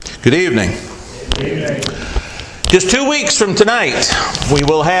Good evening. Just 2 weeks from tonight, we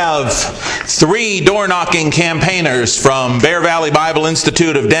will have 3 door-knocking campaigners from Bear Valley Bible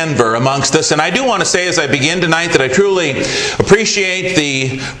Institute of Denver amongst us. And I do want to say as I begin tonight that I truly appreciate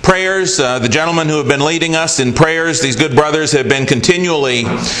the prayers, the gentlemen who have been leading us in prayers. These good brothers have been continually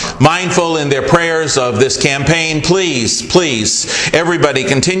mindful in their prayers of this campaign. Please, everybody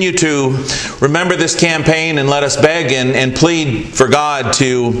continue to remember this campaign and let us beg and plead for God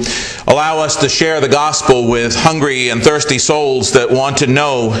to allow us to share the gospel with hungry and thirsty souls that want to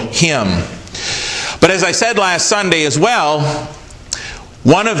know Him. But as I said last Sunday as well,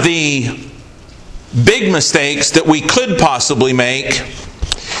 one of the big mistakes that we could possibly make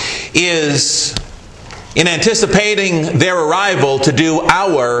is in anticipating their arrival to do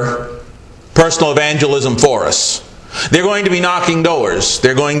our personal evangelism for us. They're going to be knocking doors.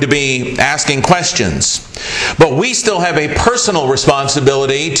 They're going to be asking questions. But we still have a personal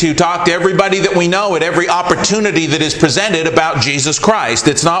responsibility to talk to everybody that we know at every opportunity that is presented about Jesus Christ.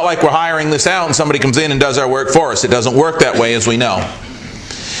 It's not like we're hiring this out and somebody comes in and does our work for us. It doesn't work that way, as we know.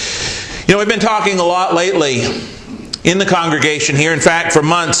 You know, we've been talking a lot lately in the congregation here, in fact, for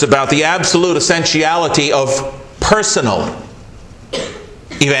months, about the absolute essentiality of personal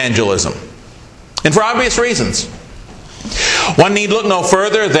evangelism. And for obvious reasons. One need look no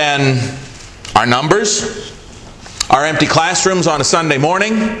further than our numbers, our empty classrooms on a Sunday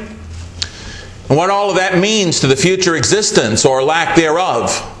morning, and what all of that means to the future existence or lack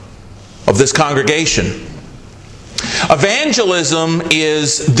thereof of this congregation. Evangelism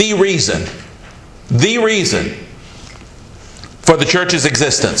is the reason for the church's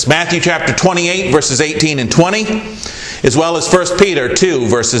existence. Matthew chapter 28, verses 18 and 20, as well as 1 Peter 2,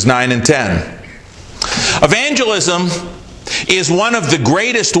 verses 9 and 10. Evangelism is one of the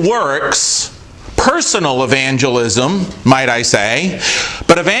greatest works, personal evangelism, might I say,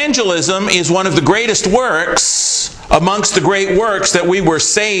 but evangelism is one of the greatest works amongst the great works that we were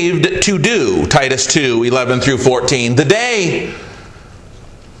saved to do. Titus 2, 11 through 14. The day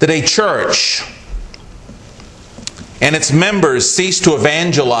that a church and its members cease to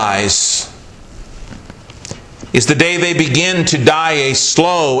evangelize is the day they begin to die a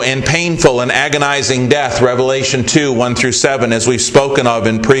slow and painful and agonizing death. Revelation 2, 1 through 7, as we've spoken of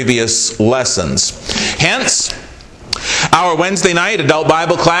in previous lessons. Hence, our Wednesday night adult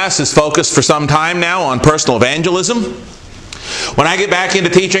Bible class is focused for some time now on personal evangelism. When I get back into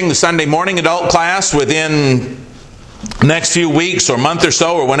teaching the Sunday morning adult class within the next few weeks or month or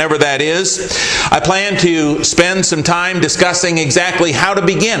so or whenever that is, I plan to spend some time discussing exactly how to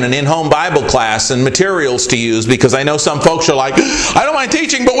begin an in-home Bible class and materials to use, because I know some folks are like, I don't mind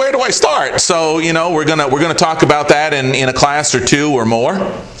teaching, but where do I start? So, we're gonna talk about that in a class or two or more.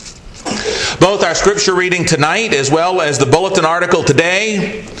 Both our scripture reading tonight as well as the bulletin article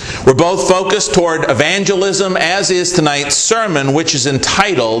today were both focused toward evangelism, as is tonight's sermon, which is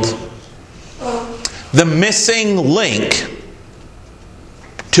entitled The Missing Link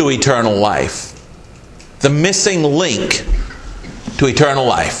to Eternal Life. The missing link to eternal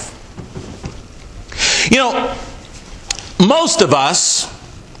life. Most of us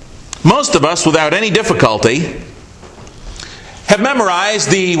without any difficulty have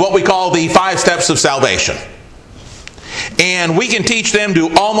memorized what we call the 5 steps of salvation. And we can teach them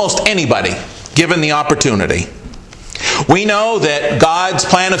to almost anybody, given the opportunity. We know that God's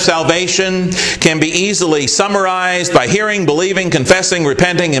plan of salvation can be easily summarized by hearing, believing, confessing,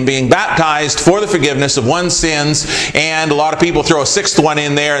 repenting, and being baptized for the forgiveness of one's sins. And a lot of people throw a 6th one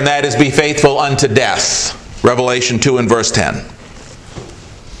in there, and that is be faithful unto death. Revelation 2 and verse 10.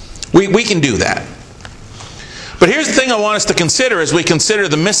 We can do that. But here's the thing I want us to consider as we consider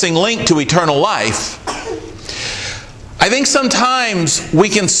the missing link to eternal life. I think sometimes we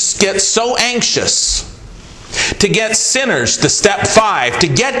can get so anxious to get sinners to step 5, to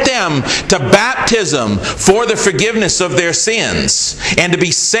get them to baptism for the forgiveness of their sins and to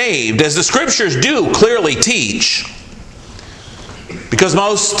be saved, as the Scriptures do clearly teach. Because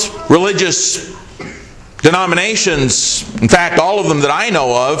most religious denominations, in fact all of them that I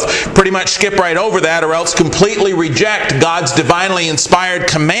know of, pretty much skip right over that or else completely reject God's divinely inspired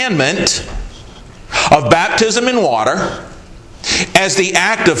commandment of baptism in water as the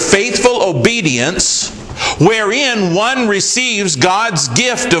act of faithful obedience, wherein one receives God's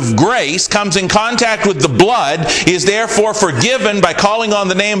gift of grace, comes in contact with the blood, is therefore forgiven by calling on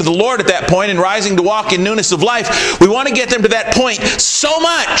the name of the Lord at that point and rising to walk in newness of life. We want to get them to that point so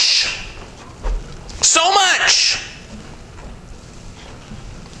much.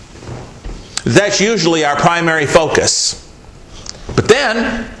 That's usually our primary focus. But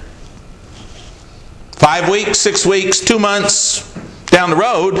then, 5 weeks, 6 weeks, 2 months, Down the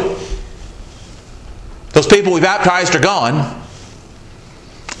road, those people we baptized are gone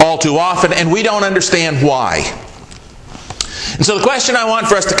all too often, and we don't understand why. And so the question I want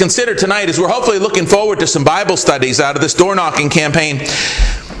for us to consider tonight, is we're hopefully looking forward to some Bible studies out of this door knocking campaign.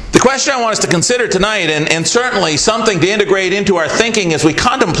 The question I want us to consider tonight, and certainly something to integrate into our thinking as we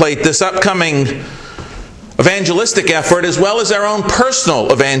contemplate this upcoming evangelistic effort, as well as our own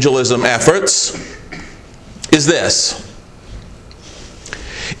personal evangelism efforts, is this.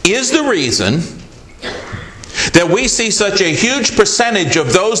 Is the reason that we see such a huge percentage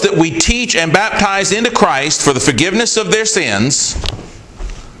of those that we teach and baptize into Christ for the forgiveness of their sins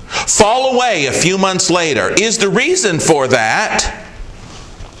fall away a few months later? Is the reason for that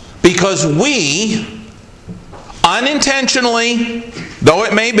because we, unintentionally, though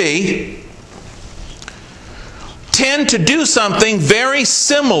it may be, tend to do something very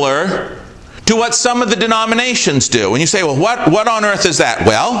similar to what some of the denominations do? And you say, well, what on earth is that?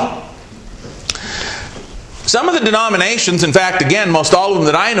 Well, some of the denominations, in fact, again, most all of them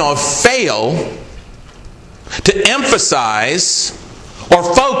that I know of, fail to emphasize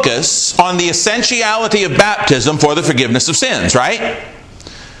or focus on the essentiality of baptism for the forgiveness of sins, right?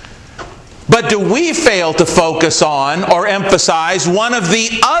 But do we fail to focus on or emphasize one of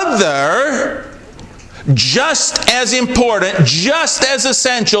the other just as important, just as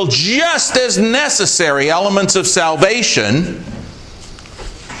essential, just as necessary elements of salvation?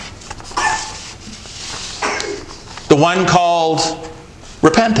 The one called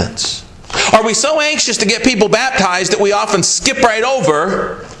repentance. Are we so anxious to get people baptized that we often skip right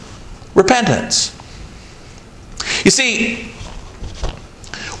over repentance? You see,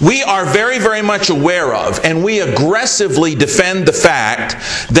 we are very, very much aware of, and we aggressively defend the fact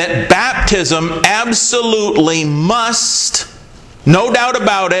that baptism absolutely must, no doubt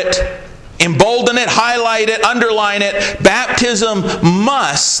about it, embolden it, highlight it, underline it, baptism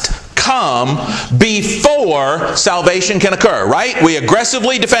must come before salvation can occur, right? We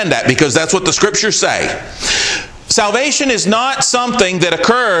aggressively defend that because that's what the Scriptures say. Salvation is not something that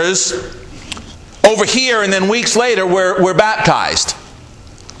occurs over here and then weeks later we're baptized.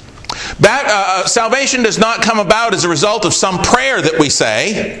 Salvation does not come about as a result of some prayer that we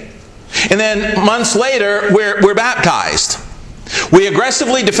say, and then months later we're baptized. We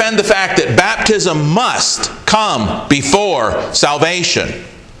aggressively defend the fact that baptism must come before salvation,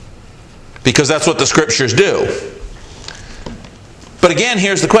 because that's what the Scriptures do. But again,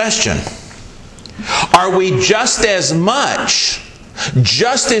 here's the question. Are we just as much,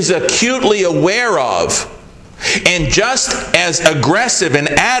 just as acutely aware of, and just as aggressive and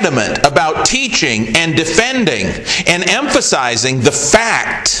adamant about teaching and defending and emphasizing the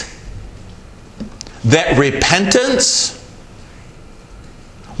fact that repentance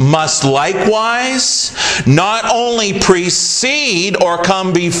must likewise not only precede or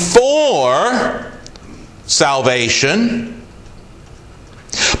come before salvation,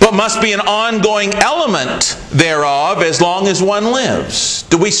 but must be an ongoing element thereof as long as one lives?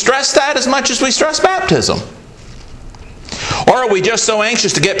 Do we stress that as much as we stress baptism? Or are we just so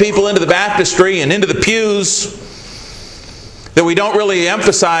anxious to get people into the baptistry and into the pews that we don't really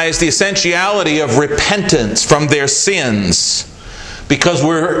emphasize the essentiality of repentance from their sins, because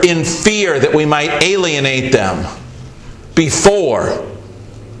we're in fear that we might alienate them before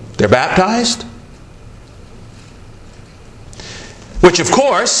they're baptized? Which, of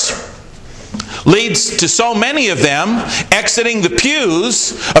course, leads to so many of them exiting the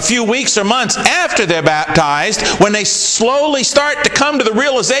pews a few weeks or months after they're baptized, when they slowly start to come to the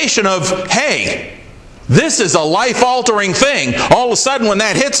realization of, hey, this is a life-altering thing. All of a sudden, when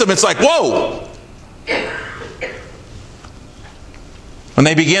that hits them, it's like, whoa! When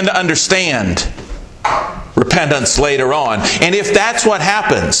they begin to understand repentance later on. And if that's what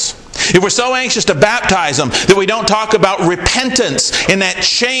happens, if we're so anxious to baptize them that we don't talk about repentance and that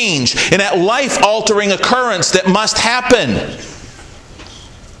change and that life-altering occurrence that must happen,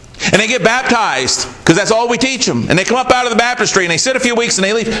 and they get baptized because that's all we teach them, and they come up out of the baptistry and they sit a few weeks and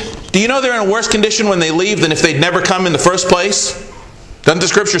they leave, do you know they're in a worse condition when they leave than if they'd never come in the first place? Doesn't the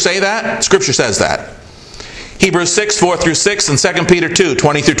Scripture say that? Scripture says that. Hebrews 6, 4 through 6, and 2 Peter 2,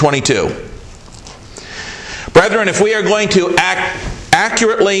 20 through 22. Brethren, if we are going to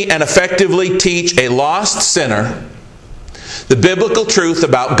accurately and effectively teach a lost sinner the biblical truth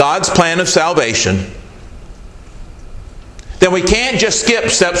about God's plan of salvation, then we can't just skip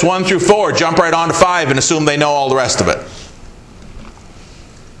steps 1 through 4, jump right on to 5, and assume they know all the rest of it.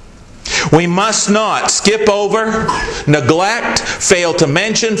 We must not skip over, neglect, fail to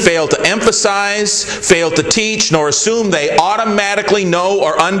mention, fail to emphasize, fail to teach, nor assume they automatically know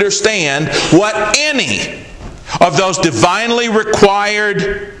or understand what any of those divinely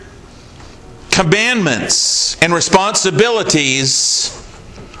required commandments and responsibilities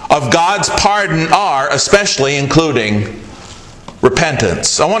of God's pardon are, especially including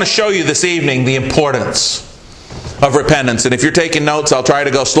repentance. I want to show you this evening the importance of repentance. And if you're taking notes, I'll try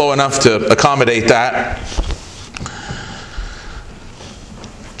to go slow enough to accommodate that.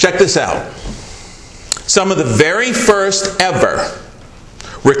 Check this out. Some of the very first ever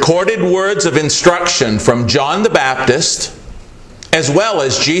recorded words of instruction from John the Baptist, as well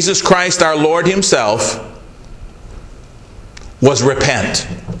as Jesus Christ our Lord Himself, was repent.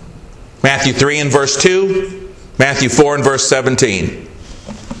 Matthew 3 and verse 2, Matthew 4 and verse 17.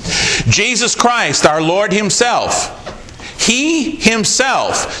 Jesus Christ our Lord Himself, He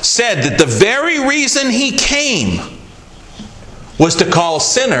Himself said that the very reason He came was to call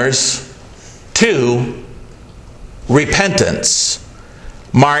sinners to repentance.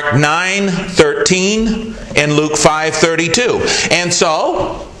 Mark 9:13 and Luke 5:32. And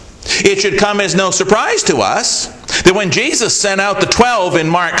so, it should come as no surprise to us that when Jesus sent out the 12 in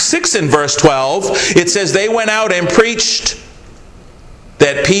Mark 6 and verse 12, it says they went out and preached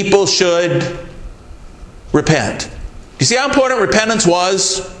that people should repent. You see how important repentance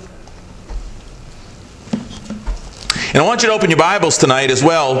was? And I want you to open your Bibles tonight as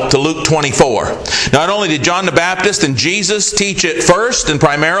well to Luke 24. Not only did John the Baptist and Jesus teach it first and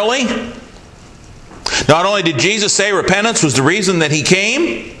primarily, not only did Jesus say repentance was the reason that He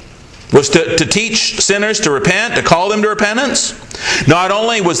came, was to teach sinners to repent, to call them to repentance. Not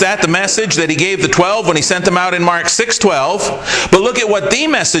only was that the message that He gave the 12 when He sent them out in Mark 6:12, but look at what the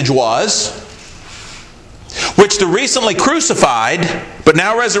message was, which the recently crucified but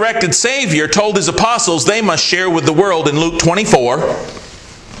now resurrected Savior told His apostles they must share with the world in Luke 24,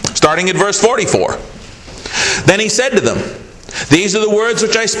 starting at verse 44. Then He said to them, "These are the words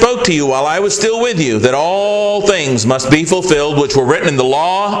which I spoke to you while I was still with you, that all things must be fulfilled which were written in the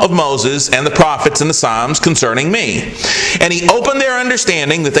law of Moses and the prophets and the Psalms concerning me." And He opened their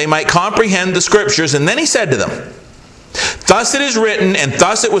understanding that they might comprehend the Scriptures. And then He said to them, "Thus it is written, and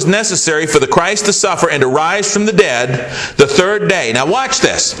thus it was necessary for the Christ to suffer and to rise from the dead the third day." Now watch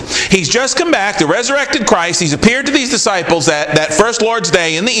this. He's just come back, the resurrected Christ. He's appeared to these disciples at that first Lord's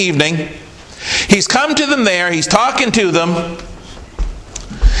Day in the evening. He's come to them there. He's talking to them.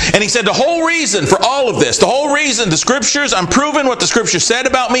 And He said the whole reason for all of this, the whole reason the Scriptures, I'm proving what the Scriptures said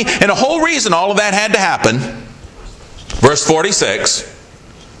about me, and the whole reason all of that had to happen, verse 46,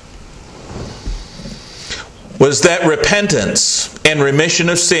 was that repentance and remission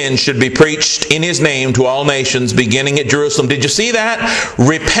of sins should be preached in His name to all nations, beginning at Jerusalem. Did you see that?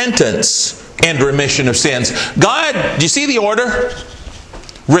 Repentance and remission of sins. God, do you see the order?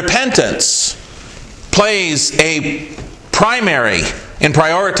 Repentance plays a primary and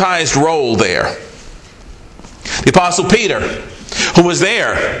prioritized role there. The Apostle Peter, who was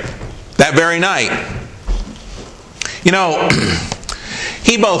there that very night, you know,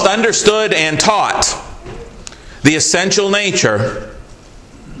 he both understood and taught the essential nature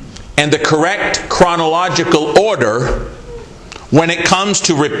and the correct chronological order when it comes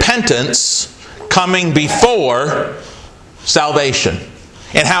to repentance coming before salvation,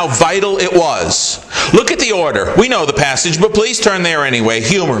 and how vital it was. Look at the order. We know the passage, but please turn there anyway.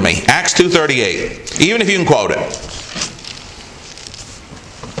 Humor me. Acts 2:38. Even if you can quote it.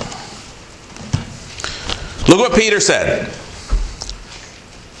 Look what Peter said.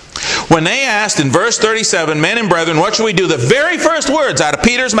 When they asked in verse 37, "Men and brethren, what shall we do?" the very first words out of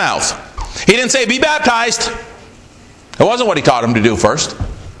Peter's mouth, he didn't say, "Be baptized." That wasn't what he taught them to do first.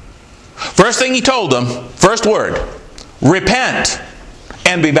 First thing he told them, first word, repent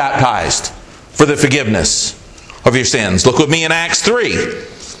and be baptized for the forgiveness of your sins. Look with me in Acts 3,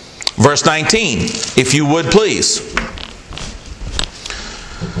 verse 19, if you would please.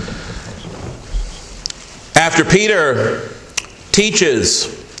 After Peter teaches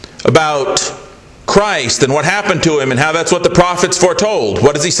about Christ and what happened to Him and how that's what the prophets foretold,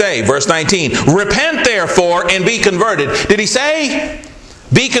 what does he say? Verse 19, "Repent therefore and be converted." Did he say,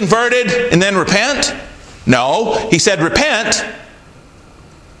 be converted and then repent? No, he said repent.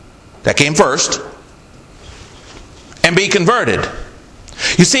 That came first. And be converted.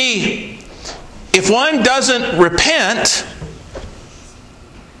 You see, if one doesn't repent,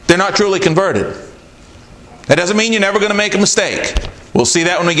 they're not truly converted. That doesn't mean you're never going to make a mistake. We'll see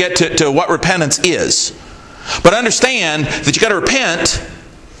that when we get to what repentance is. But understand that you've got to repent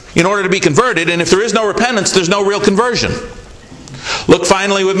in order to be converted, and if there is no repentance, there's no real conversion. Look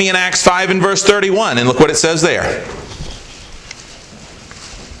finally with me in Acts 5 and verse 31, and look what it says there.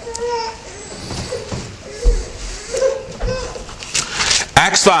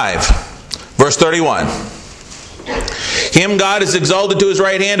 Acts 5, verse 31. Him God has exalted to His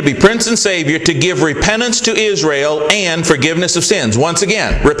right hand to be Prince and Savior, to give repentance to Israel and forgiveness of sins. Once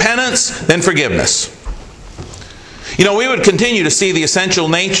again, repentance, then forgiveness. You know, we would continue to see the essential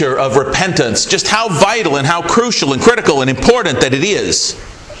nature of repentance, just how vital and how crucial and critical and important that it is.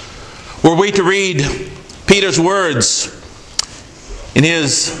 Were we to read Peter's words in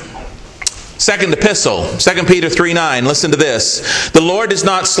his second epistle, 2 Peter 3:9, listen to this. The Lord is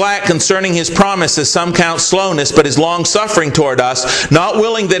not slack concerning His promise, as some count slowness, but is long-suffering toward us, not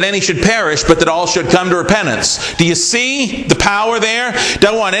willing that any should perish, but that all should come to repentance. Do you see the power there?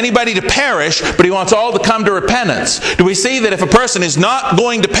 Doesn't want anybody to perish, but He wants all to come to repentance. Do we see that if a person is not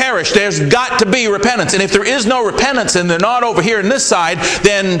going to perish, there's got to be repentance? And if there is no repentance and they're not over here on this side,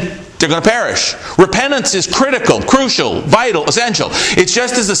 then they're going to perish. Repentance is critical, crucial, vital, essential. It's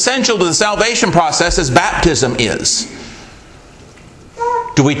just as essential to the salvation process as baptism is.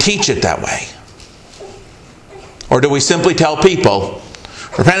 Do we teach it that way? Or do we simply tell people,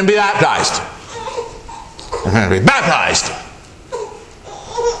 repent and be baptized? Repent and be baptized.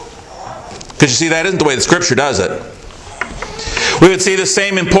 Because you see, that isn't the way the Scripture does it. We would see the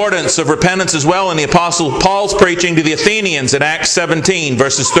same importance of repentance as well in the Apostle Paul's preaching to the Athenians in Acts 17,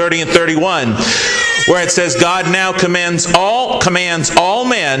 verses 30 and 31, where it says, God now commands all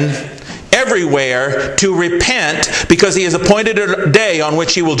men everywhere to repent, because He has appointed a day on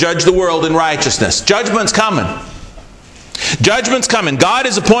which He will judge the world in righteousness. Judgment's coming. Judgment's coming. God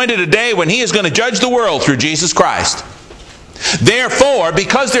has appointed a day when He is going to judge the world through Jesus Christ. Therefore,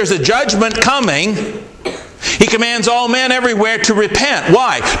 because there's a judgment coming, He commands all men everywhere to repent.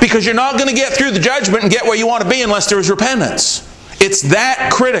 Why? Because you're not going to get through the judgment and get where you want to be unless there is repentance. It's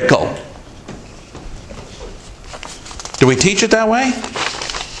that critical. Do we teach it that way?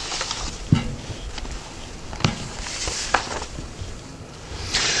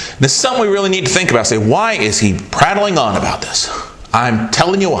 This is something we really need to think about. Say, why is he prattling on about this? I'm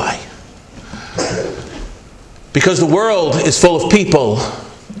telling you why. Because the world is full of people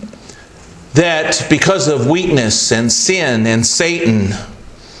that, because of weakness and sin and Satan,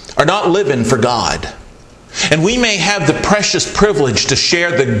 are not living for God. And we may have the precious privilege to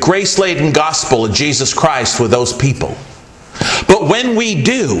share the grace-laden gospel of Jesus Christ with those people. But when we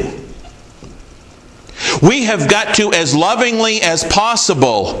do, we have got to, as lovingly as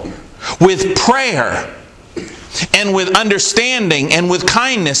possible, with prayer and with understanding and with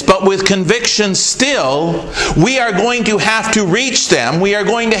kindness, but with conviction still, we are going to have to reach them. We are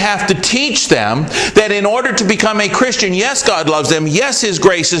going to have to teach them that in order to become a Christian, yes, God loves them. Yes, His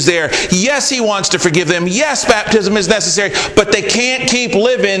grace is there. Yes, He wants to forgive them. Yes, baptism is necessary. But they can't keep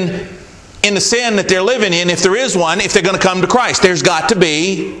living in the sin that they're living in, if there is one, if they're going to come to Christ. There's got to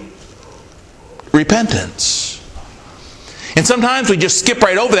be repentance. And sometimes we just skip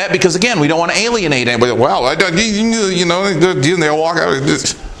right over that because, again, we don't want to alienate anybody. Well, they'll walk out.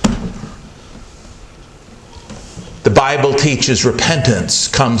 The Bible teaches repentance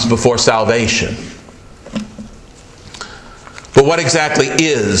comes before salvation. But what exactly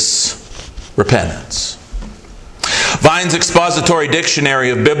is repentance? Vine's Expository Dictionary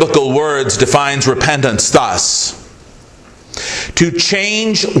of Biblical Words defines repentance thus: to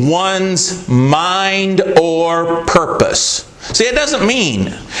change one's mind or purpose. See, it doesn't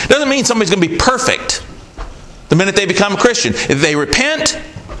mean somebody's going to be perfect the minute they become a Christian. If they repent,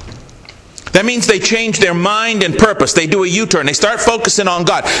 that means they change their mind and purpose. They do a U-turn. They start focusing on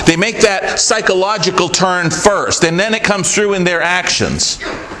God. They make that psychological turn first, and then it comes through in their actions.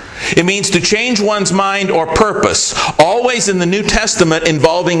 It means to change one's mind or purpose, always in the New Testament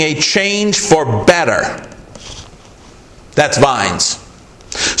involving a change for better. That's Vine's.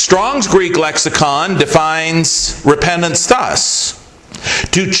 Strong's Greek lexicon defines repentance thus: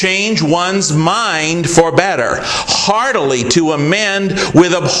 to change one's mind for better, heartily to amend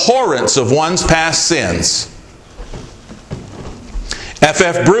with abhorrence of one's past sins.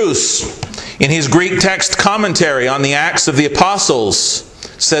 F.F. Bruce, in his Greek text commentary on the Acts of the Apostles,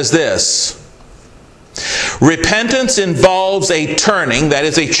 says this: repentance involves a turning, that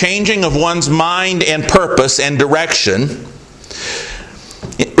is, a changing of one's mind and purpose and direction.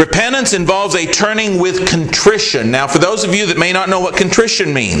 Repentance involves a turning with contrition. Now, for those of you that may not know what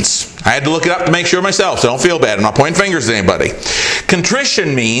contrition means, I had to look it up to make sure myself, so don't feel bad. I'm not pointing fingers at anybody.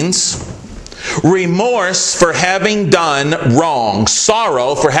 Contrition means remorse for having done wrong,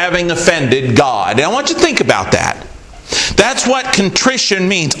 sorrow for having offended God. And I want you to think about that. That's what contrition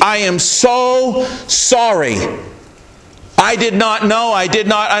means. I am so sorry. I did not know. I did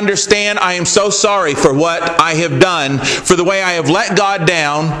not understand. I am so sorry for what I have done, for the way I have let God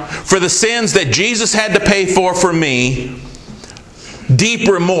down, for the sins that Jesus had to pay for me. Deep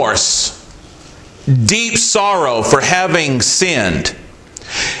remorse. deep sorrow for having sinned.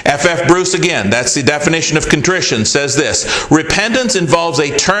 F.F. Bruce again, that's the definition of contrition, says this: repentance involves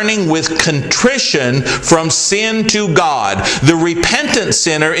a turning with contrition from sin to God. The repentant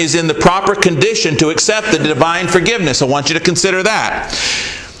sinner is in the proper condition to accept the divine forgiveness. I want you to consider that.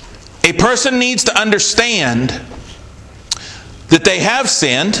 A person needs to understand that they have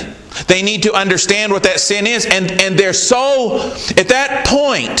sinned. They need to understand what that sin is. And they're so, at that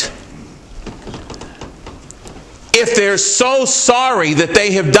point, if they're so sorry that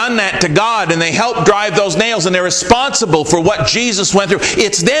they have done that to God and they helped drive those nails and they're responsible for what Jesus went through,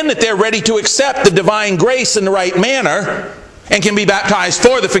 it's then that they're ready to accept the divine grace in the right manner and can be baptized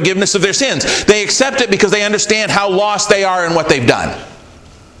for the forgiveness of their sins. They accept it because they understand how lost they are and what they've done.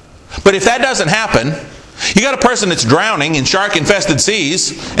 But if that doesn't happen, you got a person that's drowning in shark-infested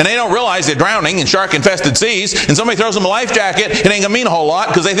seas, and they don't realize they're drowning in shark-infested seas, and somebody throws them a life jacket, it ain't going to mean a whole lot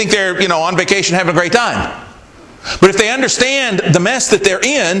because they think they're, on vacation having a great time. But if they understand the mess that they're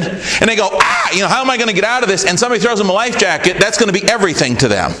in, and they go, how am I going to get out of this? And somebody throws them a life jacket, that's going to be everything to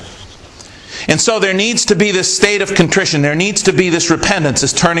them. And so there needs to be this state of contrition. There needs to be this repentance,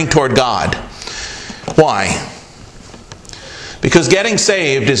 this turning toward God. Why? Because getting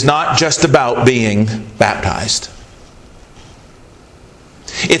saved is not just about being baptized.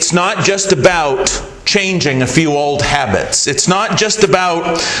 It's not just about changing a few old habits. It's not just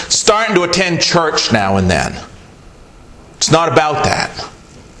about starting to attend church now and then. It's not about that.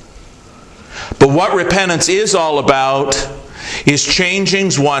 But what repentance is all about is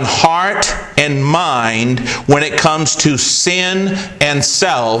changing one's heart and mind when it comes to sin and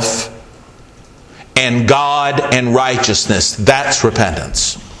self and God and righteousness. That's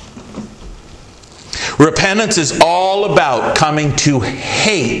repentance. Repentance is all about coming to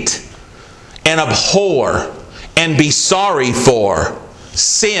hate and abhor and be sorry for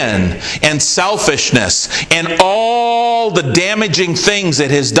sin and selfishness and all the damaging things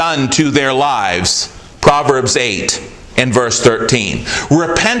it has done to their lives. Proverbs 8 and verse 13.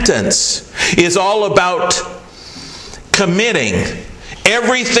 Repentance is all about committing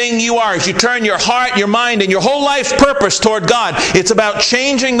everything you are. As you turn your heart, your mind, and your whole life's purpose toward God, it's about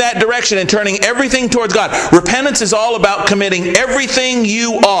changing that direction and turning everything towards God. Repentance is all about committing everything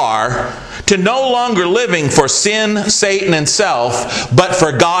you are to no longer living for sin, Satan, and self, but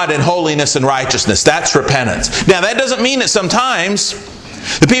for God and holiness and righteousness. That's repentance. Now, that doesn't mean that sometimes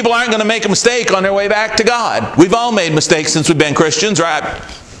the people aren't going to make a mistake on their way back to God. We've all made mistakes since we've been Christians, right?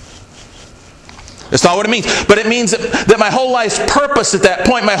 That's not what it means. But it means that my whole life's purpose at that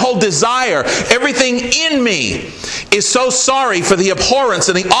point, my whole desire, everything in me is so sorry for the abhorrence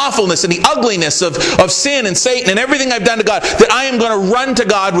and the awfulness and the ugliness of sin and Satan and everything I've done to God, that I am going to run to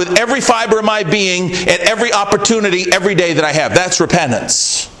God with every fiber of my being at every opportunity, every day that I have. That's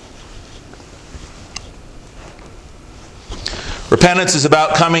repentance. Repentance is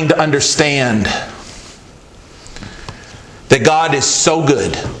about coming to understand that God is so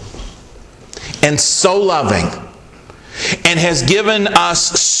good and so loving, and has given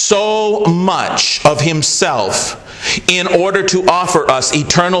us so much of Himself in order to offer us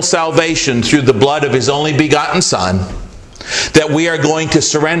eternal salvation through the blood of His only begotten Son, that we are going to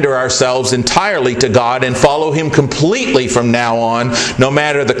surrender ourselves entirely to God and follow Him completely from now on, no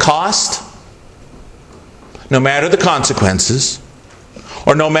matter the cost, no matter the consequences,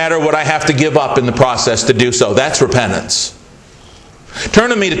 or no matter what I have to give up in the process to do so. That's repentance. Turn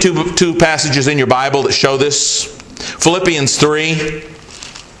to me to two passages in your Bible that show this. Philippians 3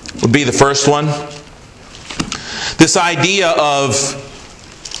 would be the first one. This idea of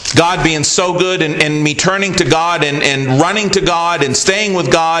God being so good and me turning to God and running to God and staying with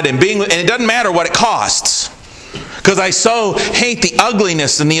God and being, and it doesn't matter what it costs, because I so hate the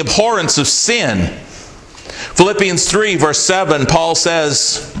ugliness and the abhorrence of sin. Philippians 3 verse 7, Paul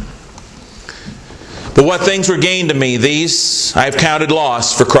says, "But what things were gained to me, these I have counted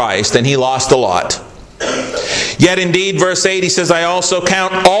loss for Christ." And he lost a lot. "Yet indeed," verse 8, he says, "I also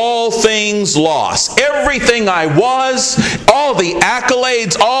count all things lost." Everything I was, all the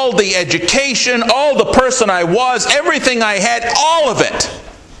accolades, all the education, all the person I was, everything I had, all of it.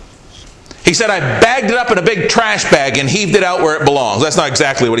 He said, I bagged it up in a big trash bag and heaved it out where it belongs. That's not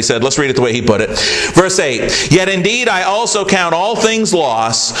exactly what he said. Let's read it the way he put it. Verse 8, "Yet indeed I also count all things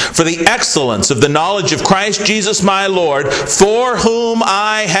lost for the excellence of the knowledge of Christ Jesus my Lord, for whom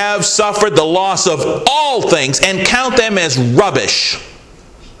I have suffered the loss of all things, and count them as rubbish,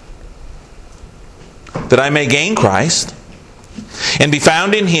 that I may gain Christ, and be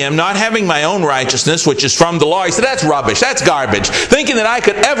found in Him, not having my own righteousness, which is from the law." He said, that's rubbish, that's garbage. Thinking that I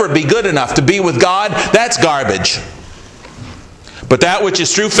could ever be good enough to be with God, that's garbage. But that which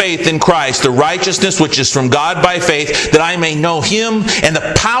is through faith in Christ, the righteousness which is from God by faith, that I may know Him and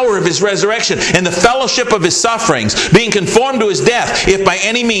the power of His resurrection and the fellowship of His sufferings, being conformed to His death, if by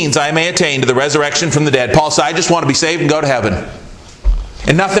any means I may attain to the resurrection from the dead. Paul said, I just want to be saved and go to heaven.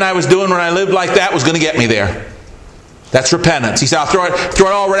 And nothing I was doing when I lived like that was going to get me there. That's repentance. He said, I'll throw it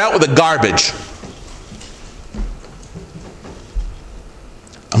all right out with the garbage.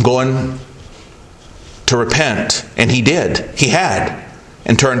 I'm going to repent. And he did. He had.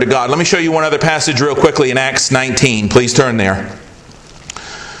 And turned to God. Let me show you one other passage real quickly in Acts 19. Please turn there.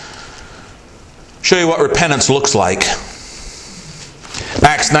 Show you what repentance looks like.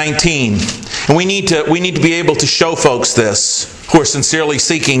 Acts 19. And we need to be able to show folks this who are sincerely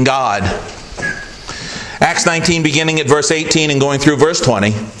seeking God. Acts 19, beginning at verse 18 and going through verse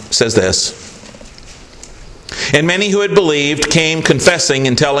 20, says this. And many who had believed came confessing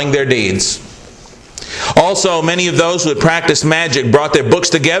and telling their deeds. Also, many of those who had practiced magic brought their books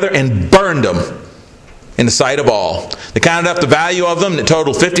together and burned them in the sight of all. They counted up the value of them, and it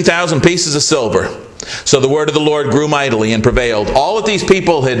totaled 50,000 pieces of silver. So the word of the Lord grew mightily and prevailed. All that these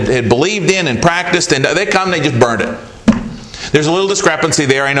people had believed in and practiced, and they just burned it. There's a little discrepancy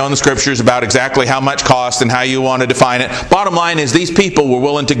there, I know, in the Scriptures about exactly how much cost and how you want to define it. Bottom line is these people were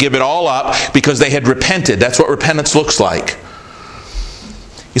willing to give it all up because they had repented. That's what repentance looks like.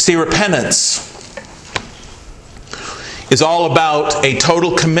 You see, repentance is all about a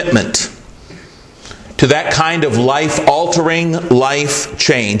total commitment to that kind of life-altering life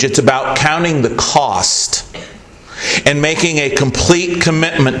change. It's about counting the cost and making a complete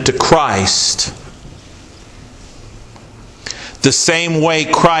commitment to Christ. The same way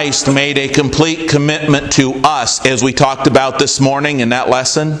Christ made a complete commitment to us, as we talked about this morning in that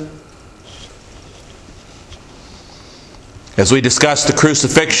lesson. As we discussed the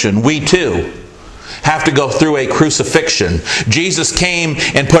crucifixion, we too have to go through a crucifixion. Jesus came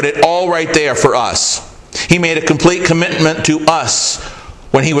and put it all right there for us. He made a complete commitment to us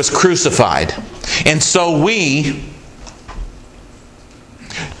when He was crucified. And so we,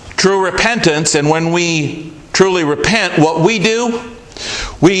 true repentance, and when we truly repent, what we do,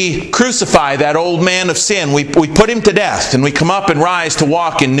 we crucify that old man of sin. We put him to death, and we come up and rise to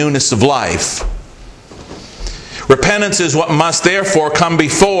walk in newness of life. Repentance is what must therefore come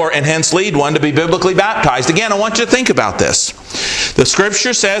before and hence lead one to be biblically baptized. Again, I want you to think about this. The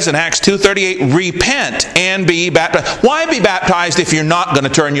Scripture says in Acts 2:38, repent and be baptized. Why be baptized if you're not going to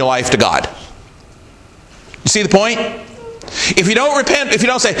turn your life to God? You see the point? If you don't repent, if you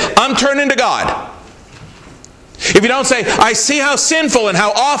don't say, I'm turning to God. If you don't say, I see how sinful and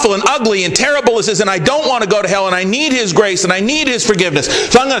how awful and ugly and terrible this is, and I don't want to go to hell, and I need His grace, and I need His forgiveness,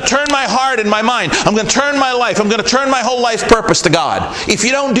 so I'm going to turn my heart and my mind, I'm going to turn my life, I'm going to turn my whole life's purpose to God. If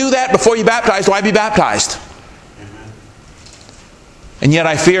you don't do that before you baptize, why be baptized? And yet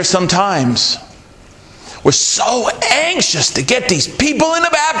I fear sometimes we're so anxious to get these people into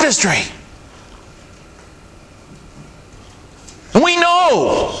baptistry. And we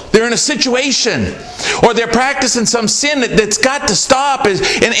know they're in a situation or they're practicing some sin that's got to stop.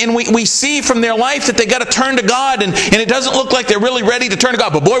 And we see from their life that they got to turn to God, and it doesn't look like they're really ready to turn to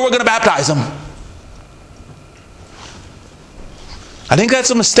God. But boy, we're going to baptize them. I think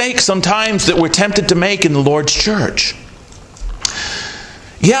that's a mistake sometimes that we're tempted to make in the Lord's church.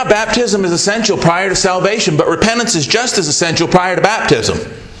 Yeah, baptism is essential prior to salvation, but repentance is just as essential prior to baptism.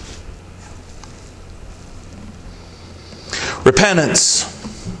 Repentance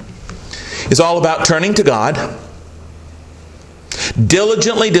is all about turning to God,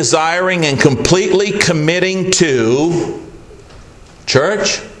 diligently desiring and completely committing to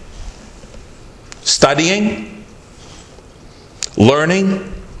church, studying,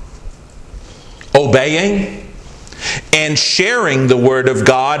 learning, obeying, and sharing the Word of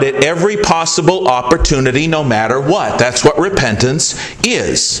God at every possible opportunity, no matter what. That's what repentance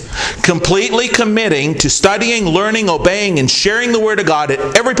is. Completely committing to studying, learning, obeying, and sharing the Word of God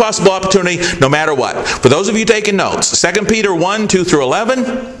at every possible opportunity, no matter what. For those of you taking notes, 2 Peter 1, 2 through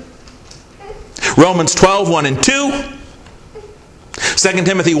 11, Romans 12, 1 and 2, 2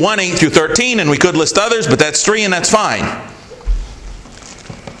 Timothy 1, 8 through 13, and we could list others, but that's 3 and that's fine.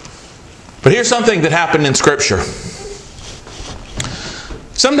 But here's something that happened in Scripture.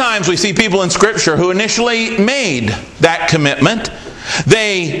 Sometimes we see people in Scripture who initially made that commitment.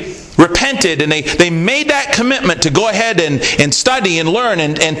 They repented and they made that commitment to go ahead and study and learn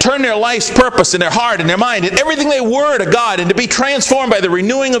and turn their life's purpose and their heart and their mind and everything they were to God and to be transformed by the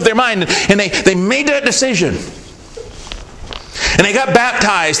renewing of their mind. And they made that decision. And they got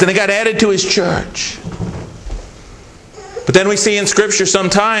baptized and they got added to His church. But then we see in Scripture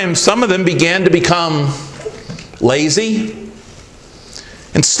sometimes some of them began to become lazy,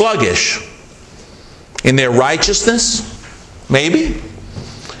 and sluggish in their righteousness, maybe,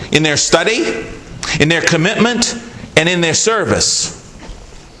 in their study, in their commitment, and in their service.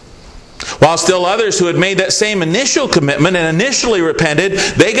 While still others who had made that same initial commitment and initially repented,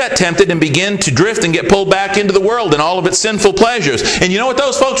 they got tempted and began to drift and get pulled back into the world and all of its sinful pleasures. And you know what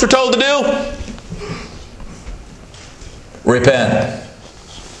those folks were told to do? Repent.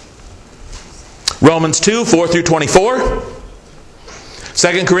 Romans 2, 4 through 24.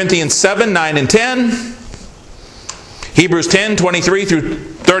 2 Corinthians 7, 9 and 10. Hebrews 10, 23 through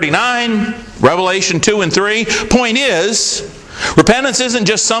 39. Revelation 2 and 3. Point is, repentance isn't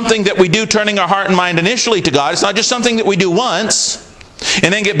just something that we do turning our heart and mind initially to God. It's not just something that we do once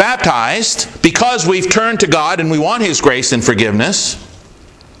and then get baptized because we've turned to God and we want His grace and forgiveness.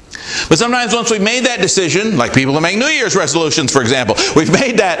 But sometimes once we've made that decision, like people who make New Year's resolutions, for example, we've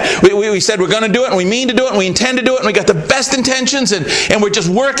made that, we said we're going to do it and we mean to do it and we intend to do it and we got the best intentions and we're just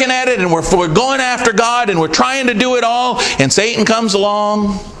working at it and we're going after God and we're trying to do it all, and Satan comes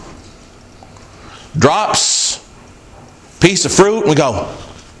along, drops a piece of fruit, and we go,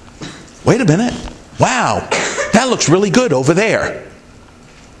 wait a minute, wow, that looks really good over there.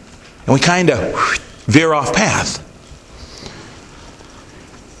 And we kind of veer off path.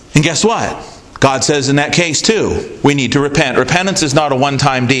 And guess what? God says in that case too, we need to repent. Repentance is not a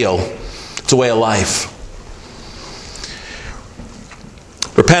one-time deal. It's a way of life.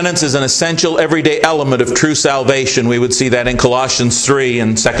 Repentance is an essential everyday element of true salvation. We would see that in Colossians 3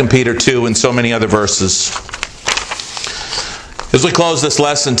 and 2 Peter 2 and so many other verses. As we close this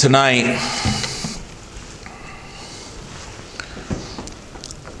lesson tonight,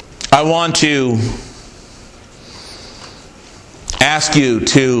 I want to ask you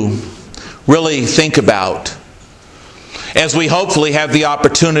to really think about, as we hopefully have the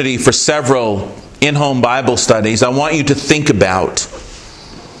opportunity for several in-home Bible studies, I want you to think about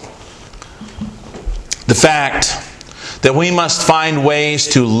the fact that we must find ways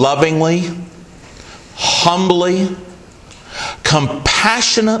to lovingly, humbly,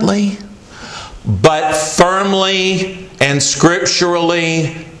 compassionately, but firmly and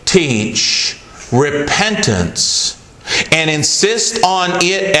scripturally teach repentance and insist on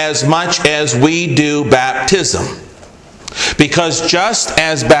it as much as we do baptism. Because just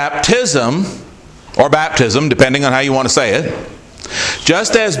as baptism, or baptism, depending on how you want to say it,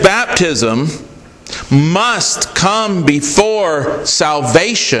 just as baptism must come before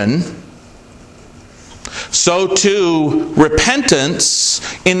salvation, so too repentance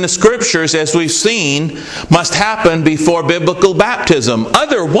in the Scriptures, as we've seen, must happen before biblical baptism.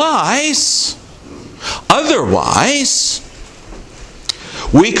 Otherwise,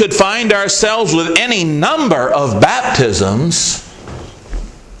 we could find ourselves with any number of baptisms,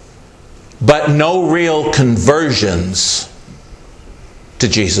 but no real conversions to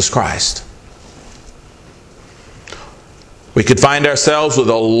Jesus Christ. We could find ourselves with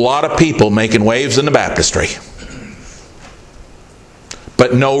a lot of people making waves in the baptistry,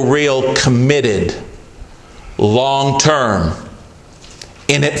 but no real committed, long-term,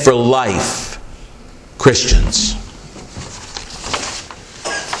 in it for life Christians.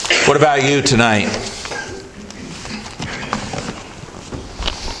 What about you tonight?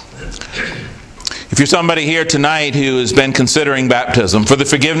 If you're somebody here tonight who has been considering baptism for the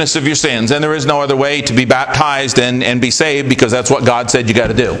forgiveness of your sins, and there is no other way to be baptized and be saved because that's what God said you got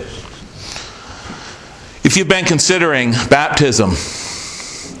to do. If you've been considering baptism,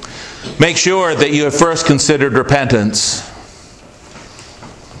 make sure that you have first considered repentance.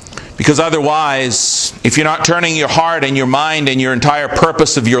 Because otherwise, if you're not turning your heart and your mind and your entire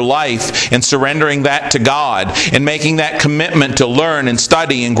purpose of your life and surrendering that to God and making that commitment to learn and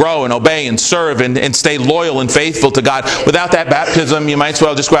study and grow and obey and serve and stay loyal and faithful to God, without that baptism, you might as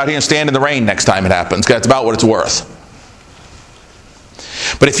well just go out here and stand in the rain next time it happens, because that's about what it's worth.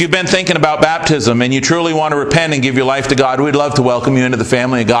 But if you've been thinking about baptism and you truly want to repent and give your life to God, we'd love to welcome you into the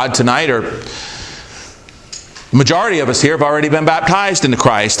family of God tonight. Or the majority of us here have already been baptized into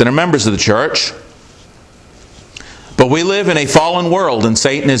Christ and are members of the church. But we live in a fallen world and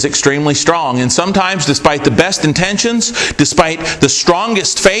Satan is extremely strong. And sometimes, despite the best intentions, despite the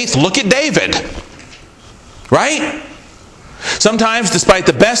strongest faith, look at David. Right? Sometimes, despite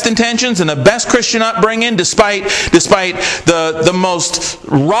the best intentions and the best Christian upbringing, despite the most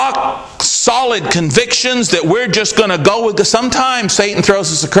rock-solid convictions that we're just going to go with, sometimes Satan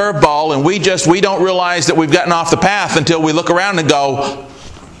throws us a curveball and we don't realize that we've gotten off the path until we look around and go,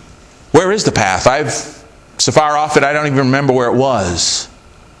 where is the path? I've so far off it I don't even remember where it was.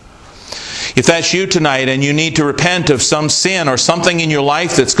 If that's you tonight and you need to repent of some sin or something in your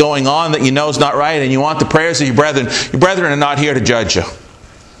life that's going on that you know is not right and you want the prayers of your brethren are not here to judge you.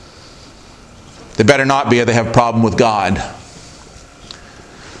 They better not be, or they have a problem with God.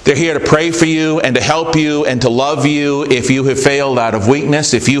 They're here to pray for you and to help you and to love you if you have failed out of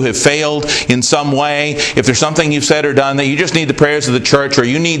weakness, if you have failed in some way, if there's something you've said or done that you just need the prayers of the church, or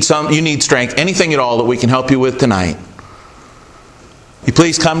you need strength, anything at all that we can help you with tonight. You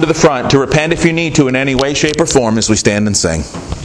please come to the front to repent if you need to in any way, shape, or form as we stand and sing.